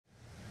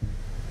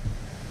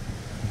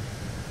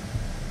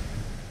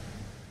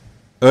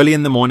Early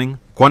in the morning,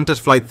 Qantas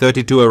Flight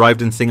 32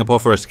 arrived in Singapore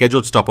for a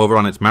scheduled stopover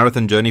on its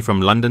marathon journey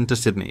from London to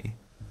Sydney.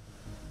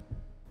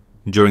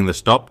 During the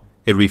stop,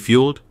 it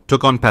refueled,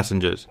 took on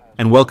passengers,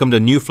 and welcomed a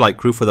new flight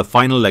crew for the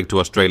final leg to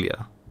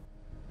Australia.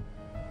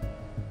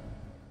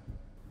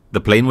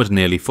 The plane was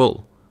nearly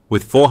full,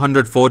 with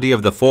 440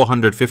 of the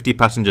 450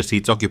 passenger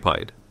seats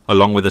occupied,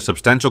 along with a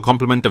substantial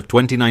complement of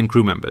 29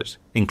 crew members,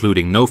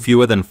 including no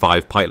fewer than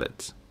 5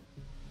 pilots.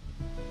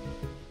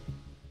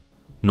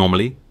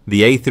 Normally,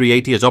 the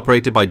A380 is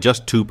operated by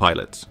just 2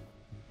 pilots.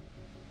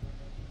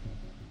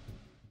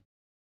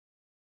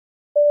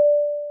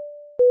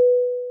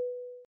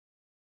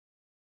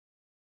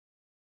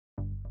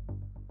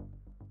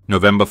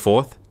 November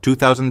 4th,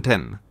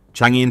 2010,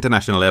 Changi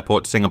International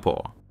Airport,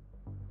 Singapore.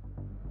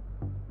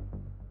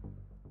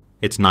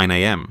 It's 9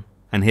 AM,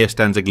 and here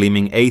stands a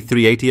gleaming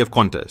A380 of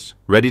Qantas,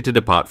 ready to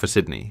depart for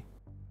Sydney.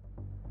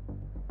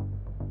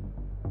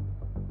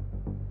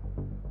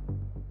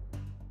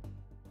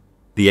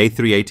 The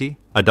A380,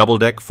 a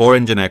double-deck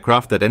 4-engine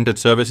aircraft that entered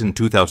service in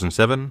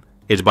 2007,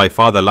 is by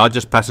far the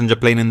largest passenger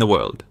plane in the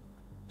world,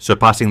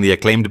 surpassing the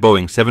acclaimed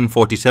Boeing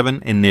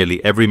 747 in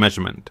nearly every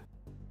measurement.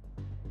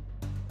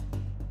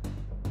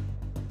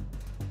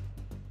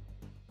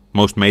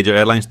 Most major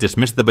airlines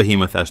dismiss the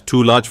behemoth as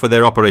too large for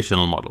their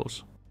operational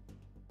models.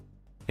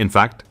 In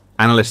fact,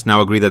 analysts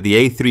now agree that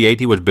the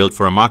A380 was built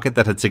for a market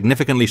that had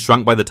significantly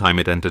shrunk by the time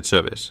it entered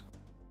service.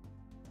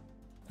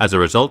 As a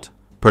result,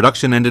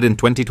 production ended in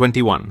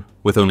 2021,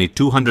 with only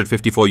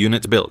 254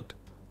 units built,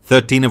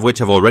 13 of which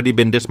have already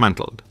been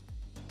dismantled.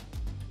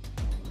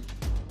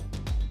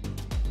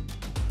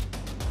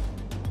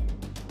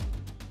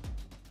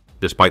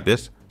 Despite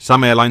this,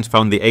 some airlines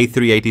found the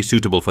A380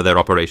 suitable for their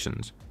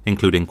operations,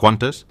 including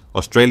Qantas,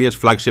 Australia's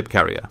flagship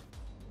carrier.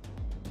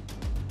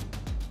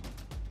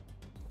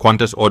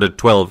 Qantas ordered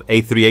 12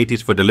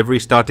 A380s for delivery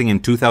starting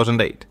in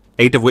 2008,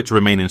 8 of which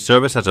remain in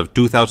service as of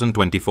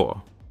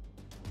 2024.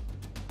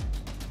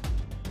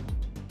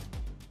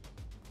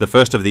 The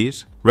first of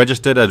these,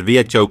 registered as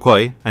VHO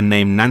Koi and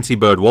named Nancy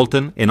Bird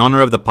Walton in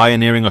honor of the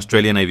pioneering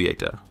Australian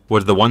aviator,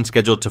 was the one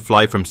scheduled to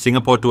fly from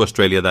Singapore to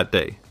Australia that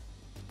day.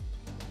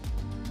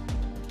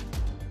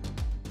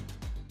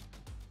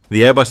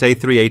 The Airbus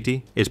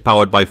A380 is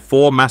powered by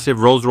 4 massive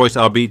Rolls-Royce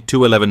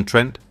RB211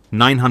 Trent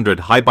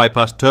 900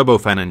 high-bypass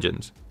turbofan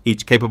engines,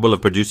 each capable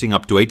of producing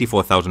up to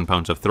 84,000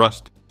 pounds of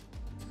thrust.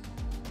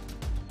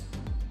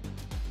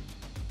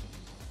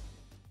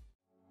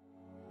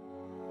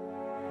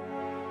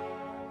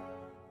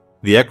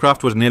 The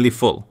aircraft was nearly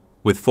full,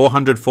 with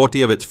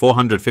 440 of its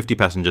 450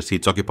 passenger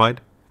seats occupied,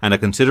 and a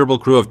considerable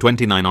crew of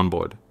 29 on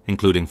board,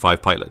 including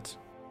 5 pilots.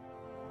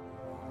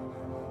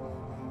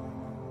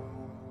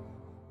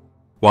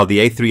 While the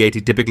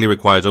A380 typically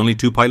requires only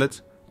 2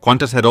 pilots,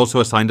 Qantas had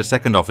also assigned a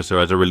second officer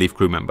as a relief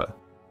crew member.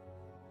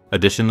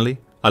 Additionally,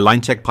 a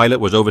line check pilot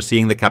was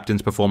overseeing the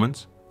captain's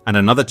performance, and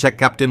another check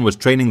captain was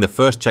training the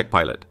first check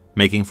pilot,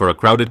 making for a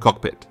crowded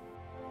cockpit.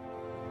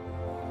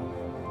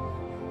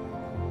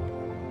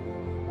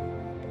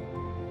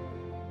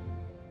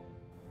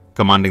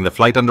 Commanding the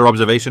flight under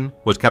observation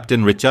was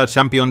Captain Richard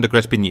Champion de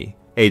Crespigny,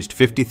 aged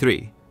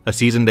 53, a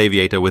seasoned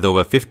aviator with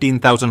over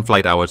 15,000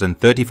 flight hours and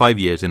 35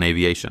 years in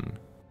aviation.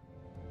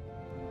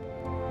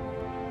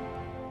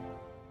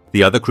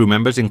 The other crew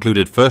members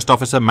included First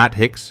Officer Matt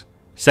Hicks,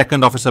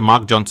 Second Officer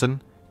Mark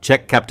Johnson,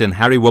 Check Captain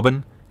Harry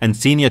Wubben, and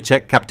Senior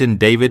Check Captain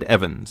David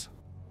Evans.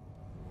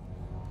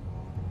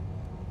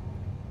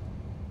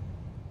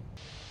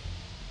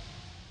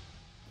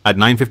 At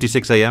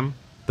 9:56 AM,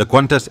 the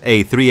Qantas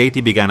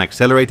A380 began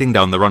accelerating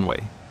down the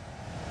runway.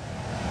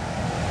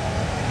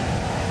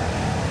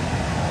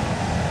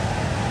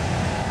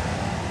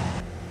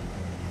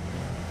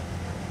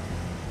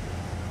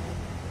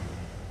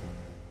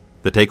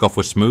 The takeoff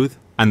was smooth,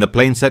 and the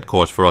plane set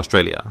course for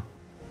Australia.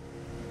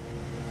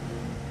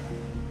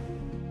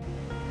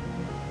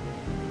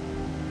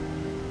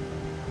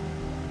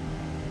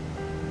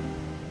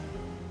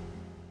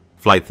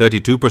 Flight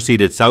 32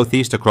 proceeded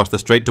southeast across the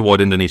strait toward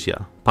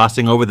Indonesia,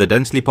 passing over the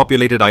densely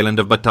populated island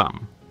of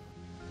Batam.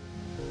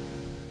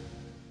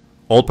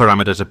 All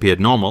parameters appeared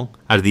normal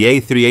as the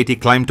A380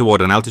 climbed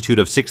toward an altitude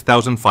of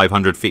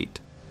 6,500 feet.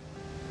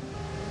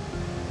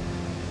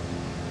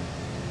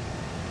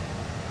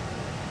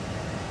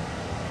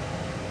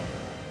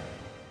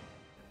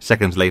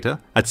 Seconds later,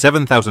 at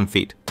 7,000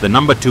 feet, the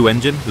number 2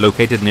 engine,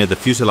 located near the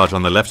fuselage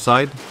on the left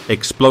side,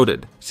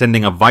 exploded,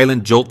 sending a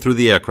violent jolt through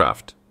the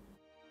aircraft.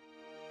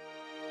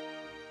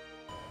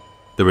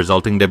 The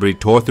resulting debris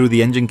tore through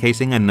the engine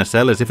casing and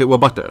nacelle as if it were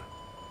butter,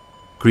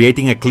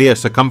 creating a clear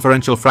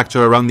circumferential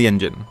fracture around the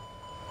engine.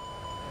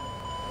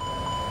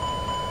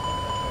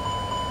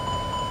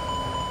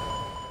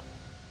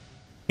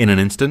 In an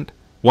instant,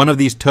 one of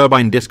these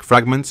turbine disc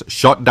fragments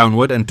shot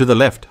downward and to the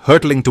left,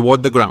 hurtling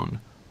toward the ground,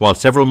 while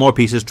several more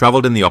pieces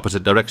traveled in the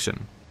opposite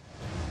direction.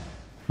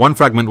 One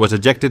fragment was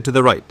ejected to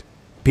the right,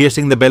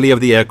 piercing the belly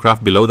of the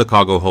aircraft below the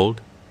cargo hold,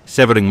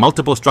 severing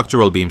multiple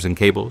structural beams and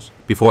cables,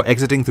 before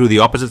exiting through the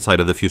opposite side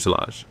of the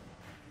fuselage.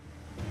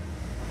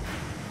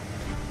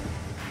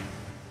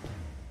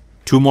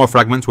 2 more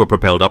fragments were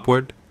propelled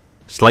upward,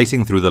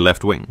 slicing through the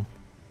left wing.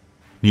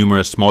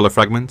 Numerous smaller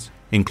fragments,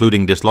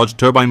 including dislodged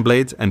turbine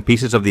blades and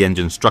pieces of the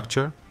engine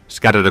structure,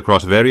 scattered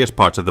across various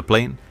parts of the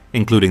plane,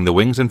 including the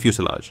wings and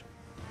fuselage.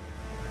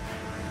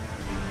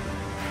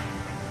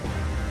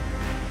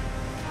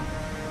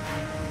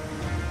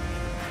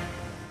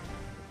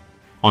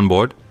 On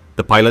board,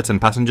 the pilots and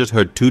passengers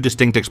heard 2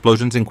 distinct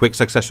explosions in quick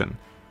succession,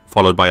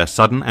 followed by a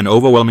sudden and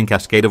overwhelming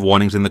cascade of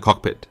warnings in the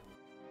cockpit.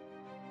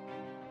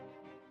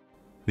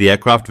 The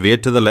aircraft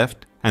veered to the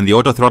left, and the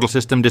autothrottle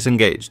system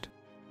disengaged.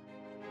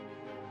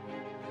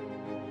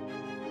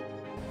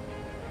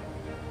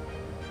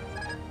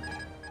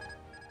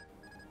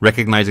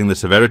 Recognizing the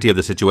severity of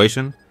the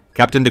situation,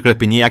 Captain de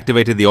Crespigny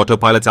activated the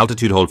autopilot's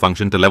altitude hold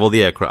function to level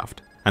the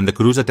aircraft, and the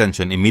crew's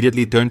attention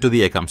immediately turned to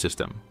the ACAM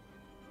system.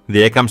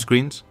 The ACAM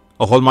screens,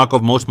 a hallmark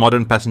of most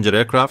modern passenger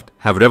aircraft,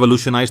 have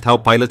revolutionized how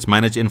pilots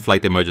manage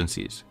in-flight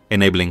emergencies,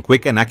 enabling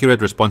quick and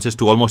accurate responses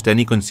to almost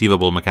any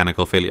conceivable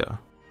mechanical failure.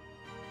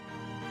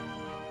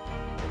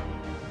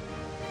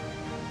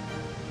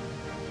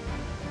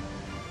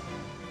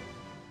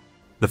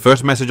 The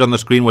first message on the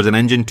screen was an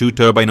engine 2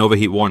 turbine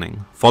overheat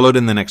warning, followed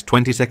in the next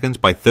 20 seconds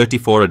by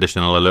 34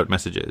 additional alert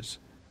messages.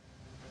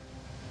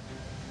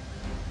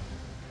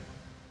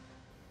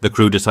 The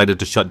crew decided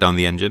to shut down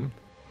the engine.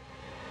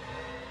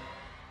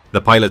 The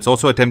pilots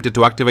also attempted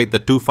to activate the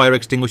 2 fire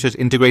extinguishers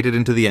integrated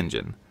into the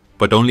engine,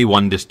 but only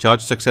one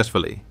discharged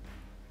successfully.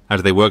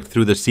 As they worked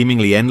through the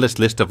seemingly endless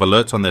list of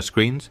alerts on their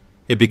screens,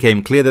 it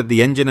became clear that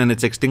the engine and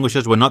its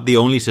extinguishers were not the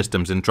only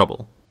systems in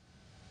trouble.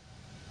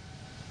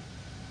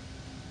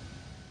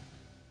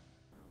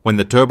 When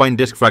the turbine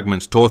disc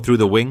fragments tore through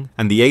the wing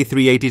and the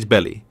A380's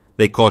belly,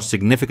 they caused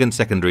significant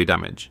secondary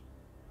damage.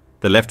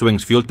 The left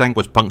wing's fuel tank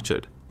was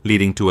punctured,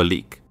 leading to a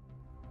leak.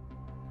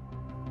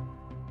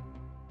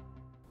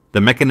 The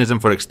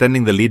mechanism for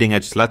extending the leading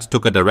edge slats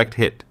took a direct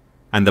hit,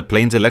 and the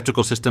plane's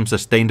electrical system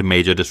sustained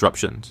major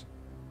disruptions.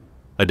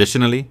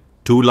 Additionally,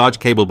 2 large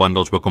cable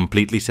bundles were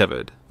completely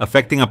severed,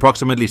 affecting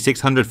approximately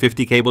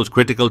 650 cables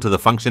critical to the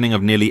functioning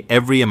of nearly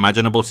every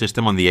imaginable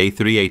system on the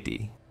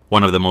A380.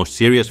 One of the most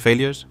serious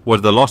failures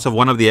was the loss of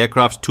one of the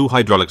aircraft's 2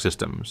 hydraulic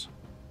systems.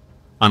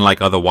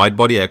 Unlike other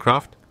wide-body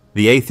aircraft,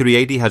 the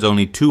A380 has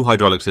only 2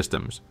 hydraulic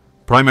systems,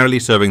 primarily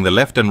serving the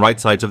left and right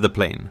sides of the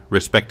plane,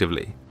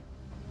 respectively.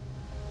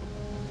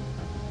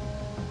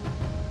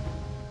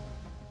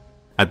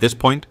 At this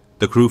point,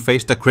 the crew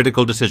faced a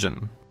critical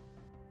decision.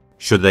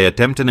 Should they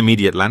attempt an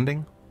immediate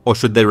landing, or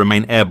should they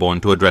remain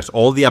airborne to address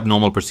all the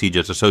abnormal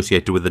procedures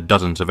associated with the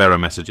dozens of error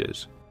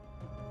messages?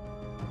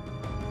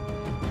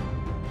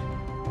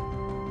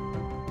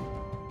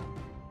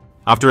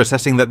 After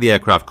assessing that the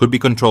aircraft could be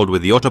controlled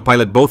with the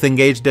autopilot both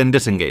engaged and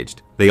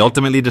disengaged, they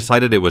ultimately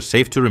decided it was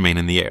safe to remain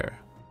in the air.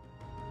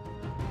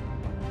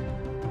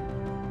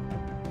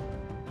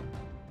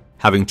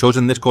 Having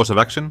chosen this course of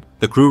action,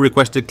 the crew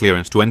requested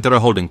clearance to enter a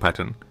holding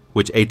pattern,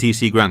 which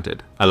ATC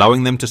granted,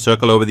 allowing them to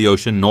circle over the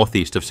ocean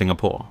northeast of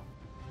Singapore.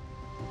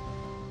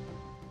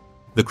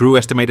 The crew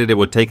estimated it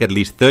would take at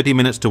least 30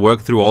 minutes to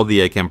work through all the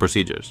ACAM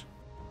procedures.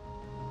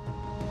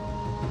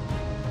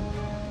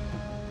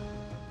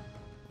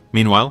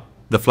 Meanwhile,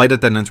 the flight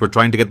attendants were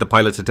trying to get the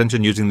pilot's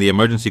attention using the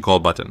emergency call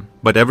button,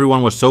 but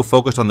everyone was so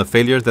focused on the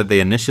failures that they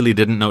initially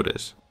didn't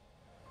notice.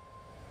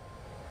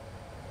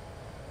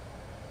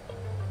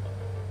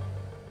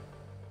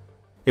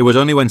 It was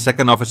only when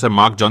Second Officer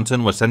Mark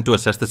Johnson was sent to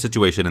assess the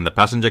situation in the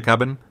passenger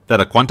cabin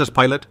that a Qantas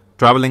pilot,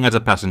 traveling as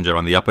a passenger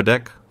on the upper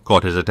deck,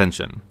 caught his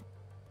attention.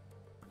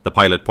 The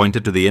pilot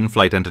pointed to the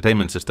in-flight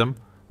entertainment system,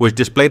 which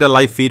displayed a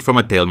live feed from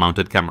a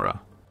tail-mounted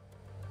camera.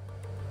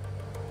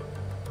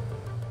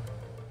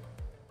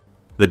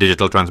 The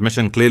digital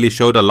transmission clearly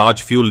showed a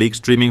large fuel leak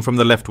streaming from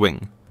the left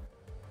wing.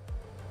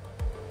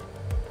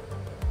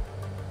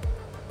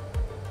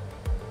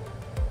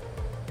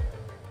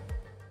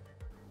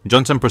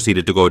 Johnson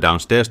proceeded to go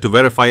downstairs to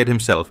verify it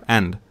himself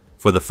and,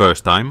 for the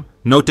first time,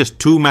 noticed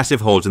 2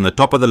 massive holes in the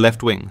top of the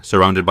left wing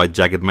surrounded by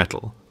jagged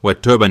metal, where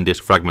turbine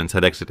disc fragments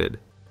had exited.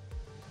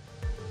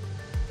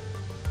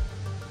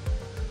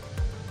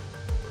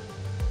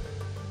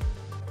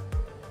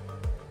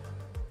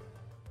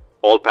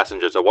 All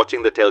passengers are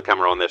watching the tail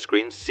camera on their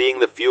screens, seeing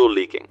the fuel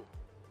leaking.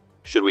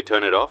 Should we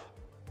turn it off?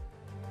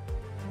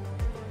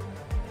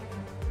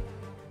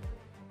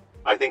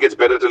 I think it's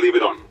better to leave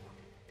it on.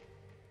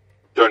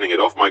 Turning it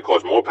off might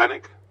cause more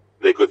panic.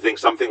 They could think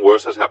something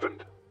worse has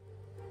happened.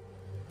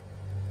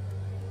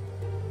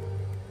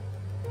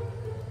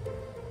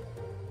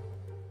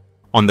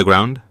 On the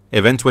ground,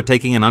 events were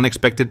taking an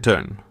unexpected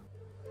turn.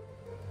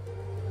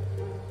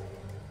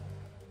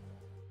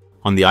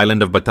 On the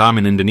island of Batam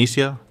in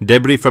Indonesia,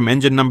 debris from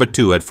engine number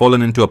 2 had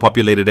fallen into a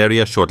populated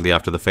area shortly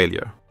after the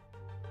failure.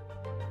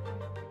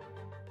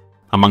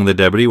 Among the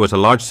debris was a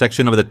large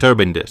section of the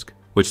turbine disc,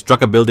 which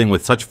struck a building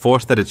with such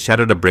force that it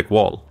shattered a brick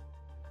wall.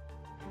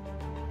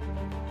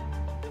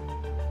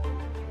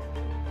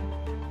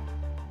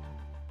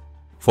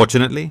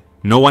 Fortunately,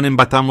 no one in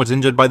Batam was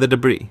injured by the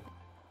debris.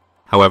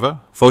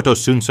 However,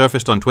 photos soon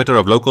surfaced on Twitter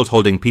of locals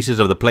holding pieces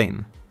of the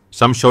plane,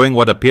 some showing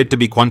what appeared to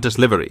be Qantas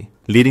livery,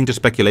 leading to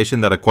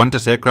speculation that a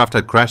Qantas aircraft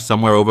had crashed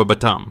somewhere over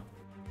Batam.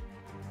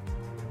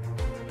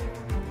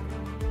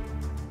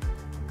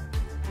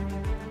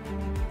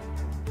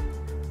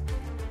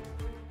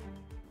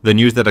 The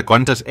news that a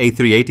Qantas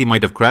A380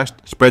 might have crashed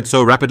spread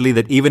so rapidly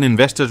that even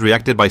investors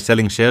reacted by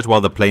selling shares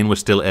while the plane was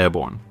still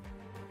airborne.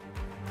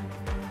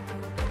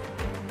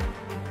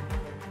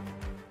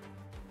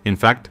 In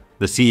fact,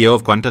 the CEO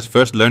of Qantas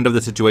first learned of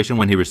the situation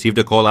when he received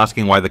a call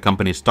asking why the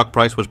company's stock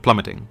price was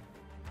plummeting.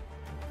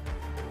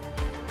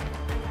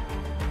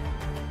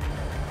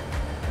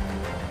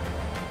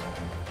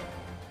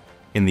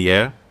 In the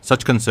air,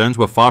 such concerns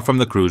were far from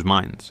the crew's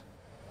minds.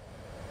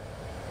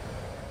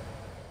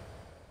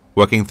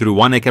 Working through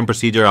one ACAM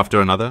procedure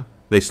after another,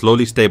 they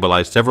slowly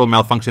stabilized several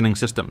malfunctioning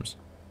systems.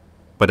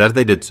 But as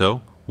they did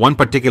so, one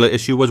particular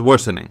issue was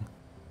worsening: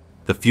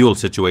 the fuel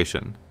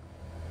situation.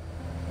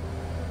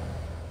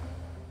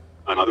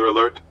 Another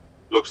alert?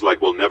 Looks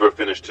like we'll never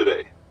finish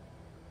today.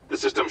 The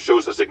system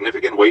shows a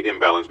significant weight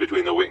imbalance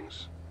between the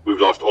wings.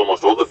 We've lost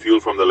almost all the fuel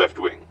from the left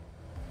wing.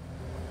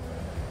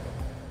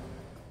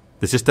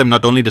 The system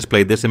not only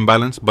displayed this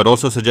imbalance, but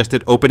also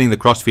suggested opening the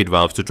crossfeed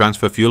valves to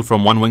transfer fuel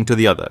from one wing to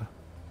the other.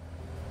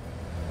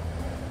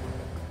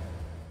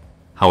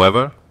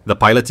 However, the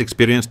pilot's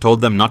experience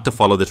told them not to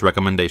follow this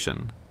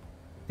recommendation.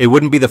 It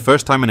wouldn't be the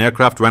first time an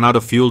aircraft ran out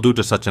of fuel due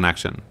to such an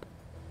action.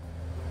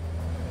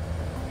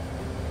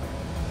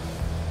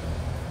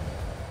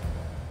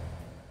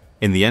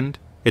 In the end,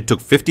 it took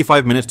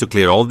 55 minutes to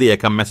clear all the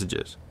ACAM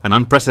messages, an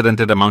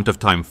unprecedented amount of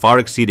time far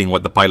exceeding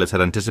what the pilots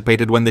had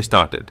anticipated when they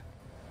started.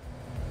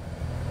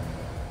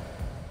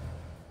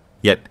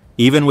 Yet,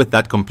 even with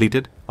that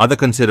completed, other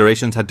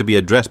considerations had to be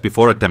addressed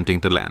before attempting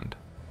to land.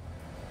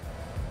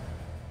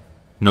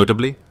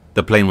 Notably,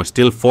 the plane was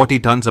still 40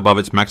 tons above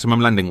its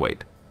maximum landing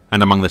weight,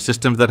 and among the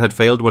systems that had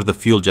failed was the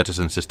fuel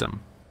jettison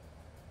system.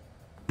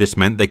 This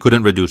meant they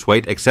couldn't reduce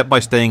weight except by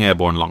staying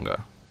airborne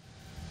longer.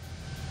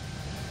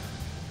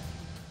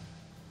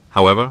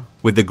 However,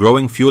 with the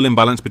growing fuel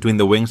imbalance between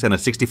the wings and a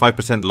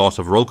 65% loss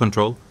of roll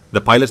control,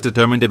 the pilots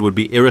determined it would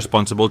be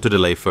irresponsible to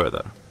delay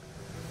further.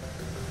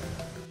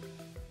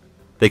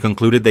 They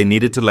concluded they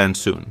needed to land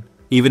soon,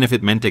 even if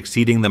it meant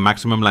exceeding the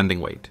maximum landing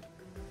weight.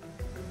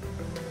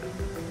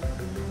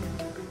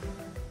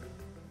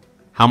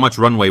 How much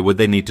runway would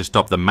they need to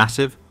stop the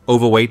massive,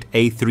 overweight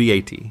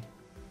A380?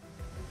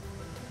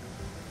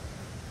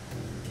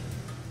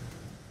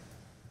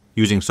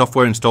 Using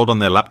software installed on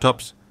their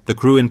laptops, the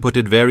crew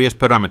inputted various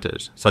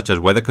parameters such as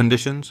weather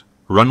conditions,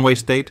 runway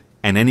state,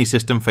 and any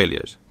system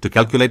failures to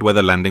calculate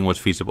whether landing was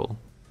feasible.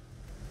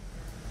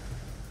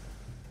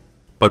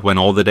 But when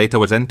all the data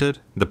was entered,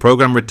 the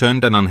program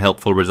returned an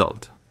unhelpful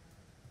result.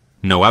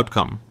 No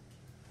outcome.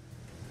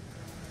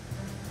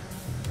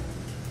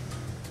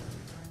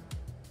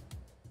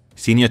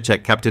 Senior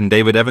Check Captain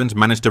David Evans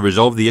managed to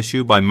resolve the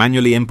issue by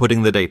manually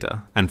inputting the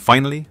data, and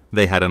finally,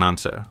 they had an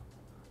answer.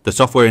 The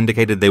software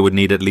indicated they would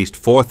need at least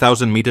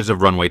 4,000 meters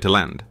of runway to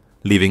land,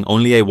 leaving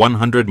only a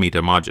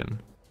 100-meter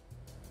margin.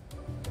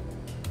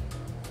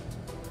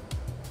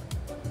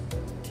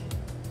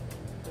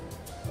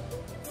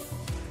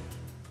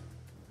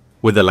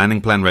 With the landing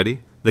plan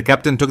ready, the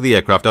captain took the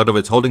aircraft out of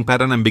its holding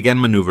pattern and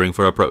began maneuvering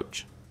for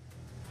approach.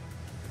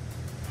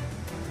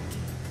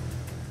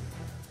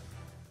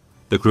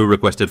 The crew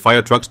requested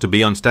fire trucks to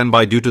be on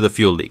standby due to the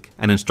fuel leak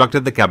and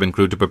instructed the cabin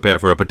crew to prepare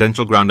for a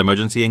potential ground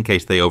emergency in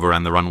case they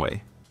overran the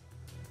runway.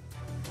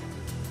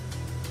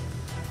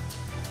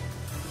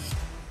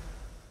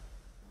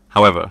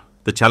 However,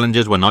 the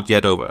challenges were not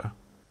yet over.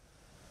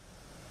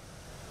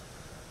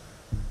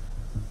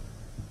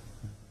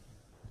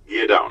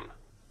 Gear down.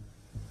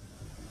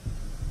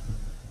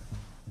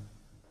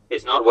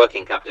 It's not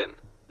working, Captain.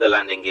 The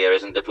landing gear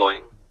isn't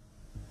deploying.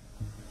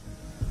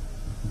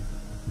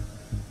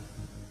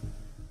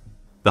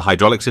 The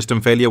hydraulic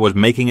system failure was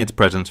making its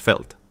presence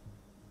felt.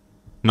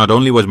 Not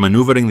only was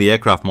maneuvering the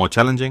aircraft more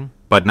challenging,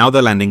 but now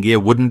the landing gear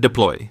wouldn't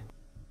deploy.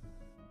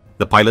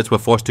 The pilots were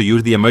forced to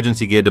use the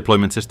emergency gear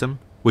deployment system,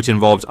 which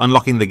involves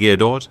unlocking the gear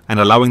doors and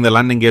allowing the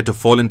landing gear to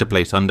fall into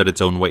place under its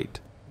own weight.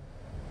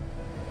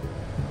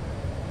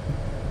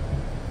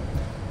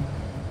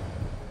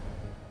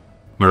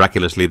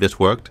 Miraculously, this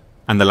worked,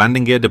 and the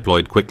landing gear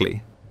deployed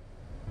quickly.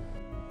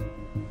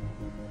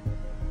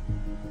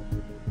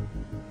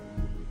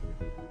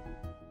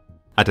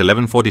 At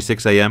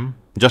 11:46 AM,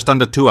 just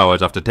under 2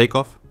 hours after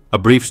takeoff, a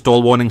brief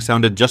stall warning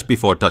sounded just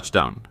before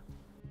touchdown.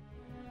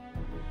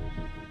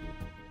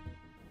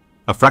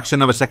 A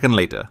fraction of a second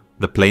later,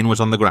 the plane was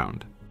on the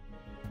ground.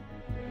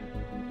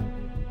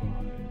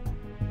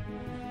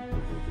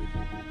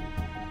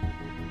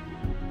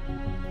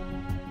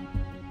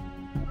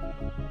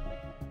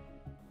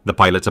 The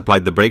pilots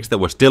applied the brakes that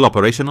were still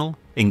operational,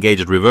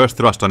 engaged reverse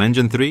thrust on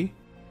engine 3,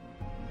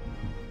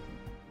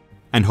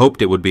 and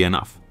hoped it would be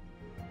enough.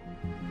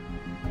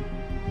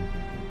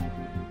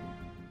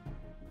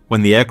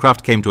 When the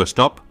aircraft came to a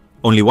stop,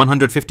 only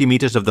 150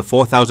 meters of the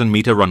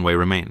 4,000-meter runway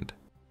remained.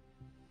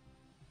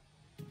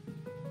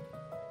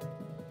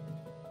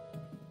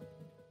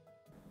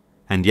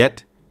 And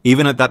yet,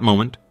 even at that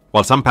moment,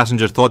 while some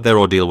passengers thought their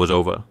ordeal was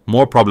over,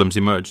 more problems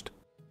emerged.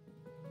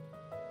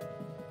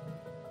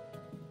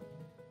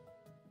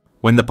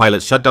 When the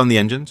pilots shut down the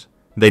engines,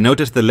 they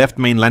noticed the left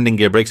main landing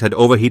gear brakes had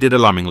overheated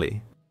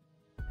alarmingly.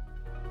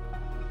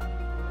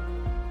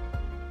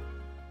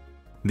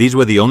 These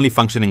were the only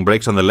functioning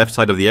brakes on the left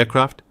side of the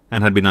aircraft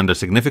and had been under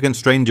significant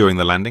strain during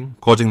the landing,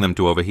 causing them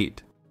to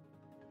overheat.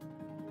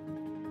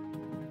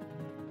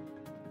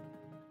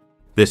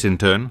 This in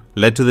turn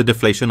led to the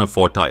deflation of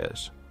 4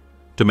 tires.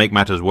 To make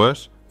matters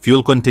worse,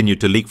 fuel continued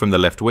to leak from the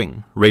left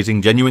wing,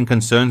 raising genuine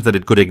concerns that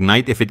it could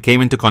ignite if it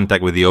came into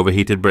contact with the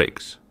overheated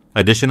brakes.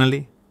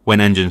 Additionally, when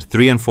engines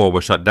 3 and 4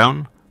 were shut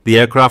down, the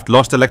aircraft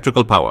lost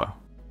electrical power.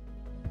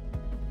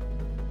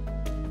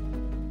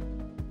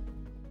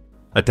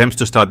 Attempts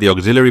to start the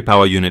auxiliary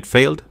power unit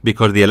failed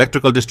because the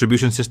electrical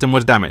distribution system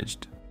was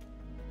damaged.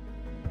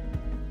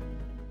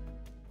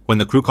 When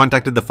the crew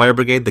contacted the fire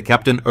brigade, the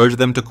captain urged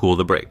them to cool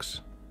the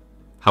brakes.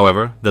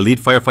 However, the lead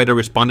firefighter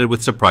responded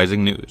with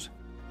surprising news.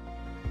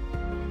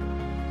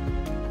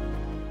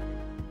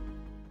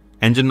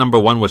 Engine number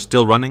 1 was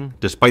still running,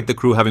 despite the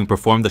crew having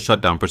performed the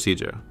shutdown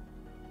procedure.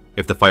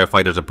 If the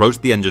firefighters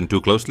approached the engine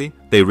too closely,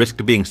 they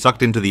risked being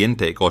sucked into the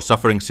intake or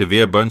suffering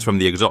severe burns from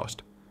the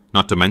exhaust,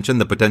 not to mention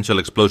the potential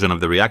explosion of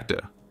the reactor.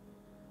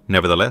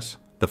 Nevertheless,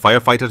 the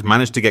firefighters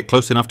managed to get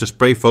close enough to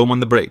spray foam on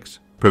the brakes,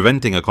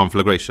 preventing a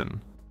conflagration.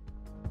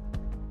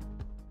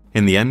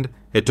 In the end,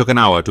 it took an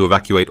hour to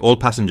evacuate all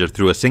passengers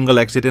through a single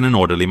exit in an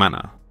orderly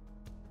manner.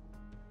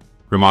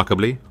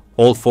 Remarkably,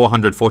 all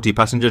 440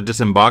 passengers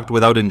disembarked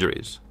without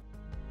injuries.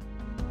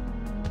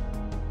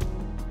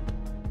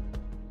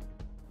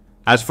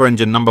 As for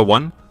engine number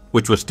 1,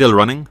 which was still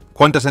running,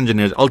 Qantas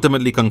engineers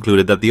ultimately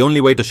concluded that the only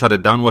way to shut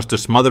it down was to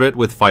smother it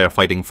with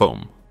firefighting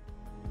foam.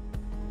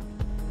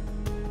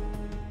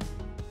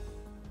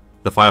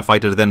 The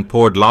firefighters then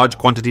poured large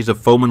quantities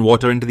of foam and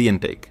water into the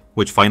intake,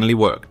 which finally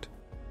worked.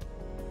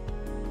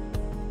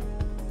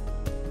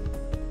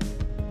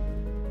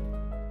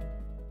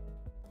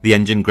 The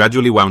engine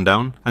gradually wound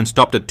down and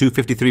stopped at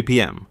 2:53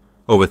 p.m.,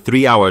 over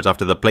 3 hours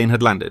after the plane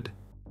had landed.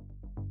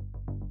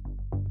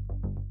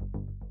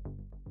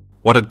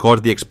 What had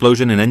caused the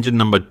explosion in engine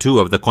number 2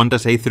 of the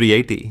Qantas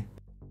A380?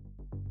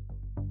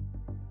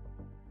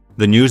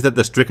 The news that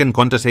the stricken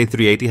Qantas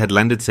A380 had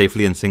landed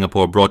safely in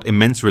Singapore brought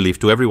immense relief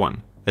to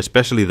everyone,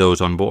 especially those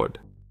on board.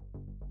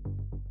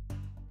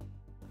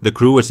 The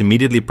crew was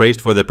immediately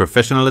praised for their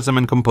professionalism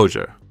and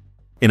composure.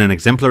 In an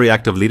exemplary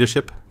act of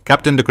leadership,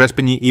 Captain de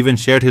Crespigny even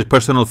shared his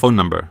personal phone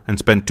number and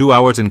spent 2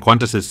 hours in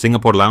Qantas's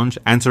Singapore lounge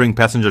answering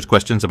passengers'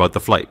 questions about the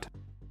flight.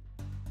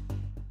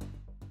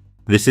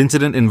 This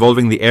incident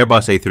involving the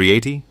Airbus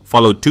A380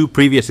 followed 2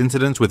 previous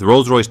incidents with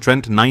Rolls-Royce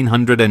Trent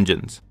 900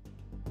 engines.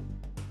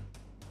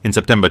 In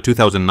September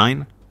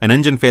 2009, an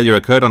engine failure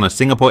occurred on a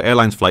Singapore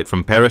Airlines flight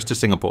from Paris to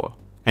Singapore,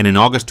 and in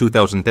August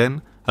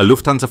 2010, a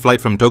Lufthansa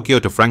flight from Tokyo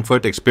to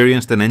Frankfurt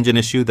experienced an engine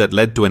issue that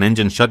led to an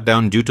engine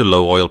shutdown due to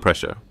low oil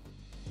pressure.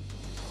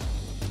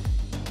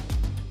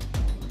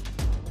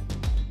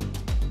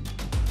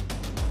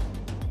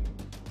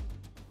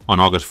 On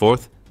August 4,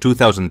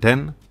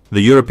 2010, the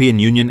European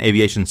Union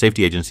Aviation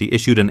Safety Agency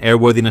issued an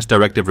airworthiness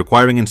directive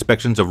requiring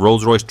inspections of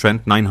Rolls-Royce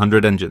Trent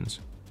 900 engines.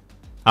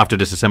 After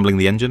disassembling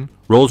the engine,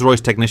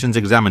 Rolls-Royce technicians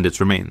examined its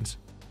remains.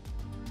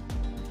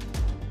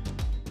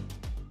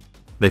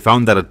 They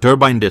found that a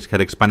turbine disc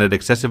had expanded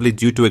excessively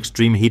due to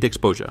extreme heat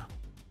exposure.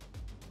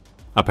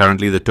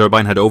 Apparently, the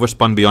turbine had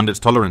overspun beyond its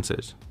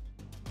tolerances.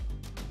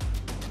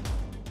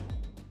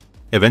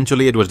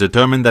 Eventually, it was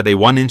determined that a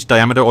 1-inch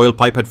diameter oil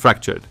pipe had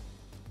fractured,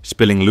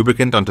 spilling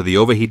lubricant onto the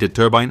overheated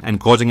turbine and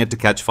causing it to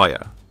catch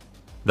fire.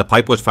 The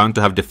pipe was found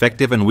to have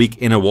defective and weak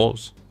inner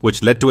walls,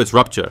 which led to its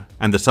rupture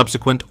and the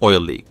subsequent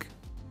oil leak.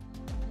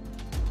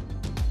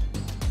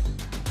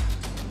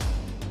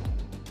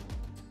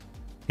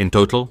 In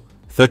total,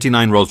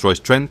 39 Rolls-Royce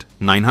Trent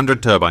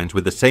 900 turbines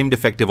with the same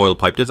defective oil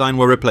pipe design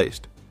were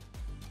replaced.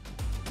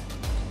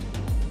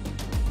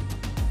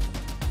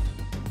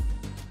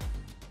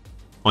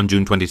 On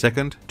June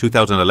 22,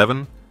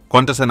 2011,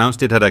 Qantas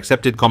announced it had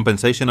accepted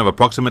compensation of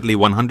approximately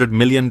 $100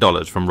 million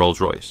from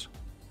Rolls-Royce.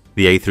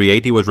 The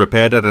A380 was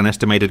repaired at an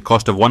estimated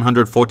cost of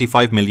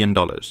 $145 million.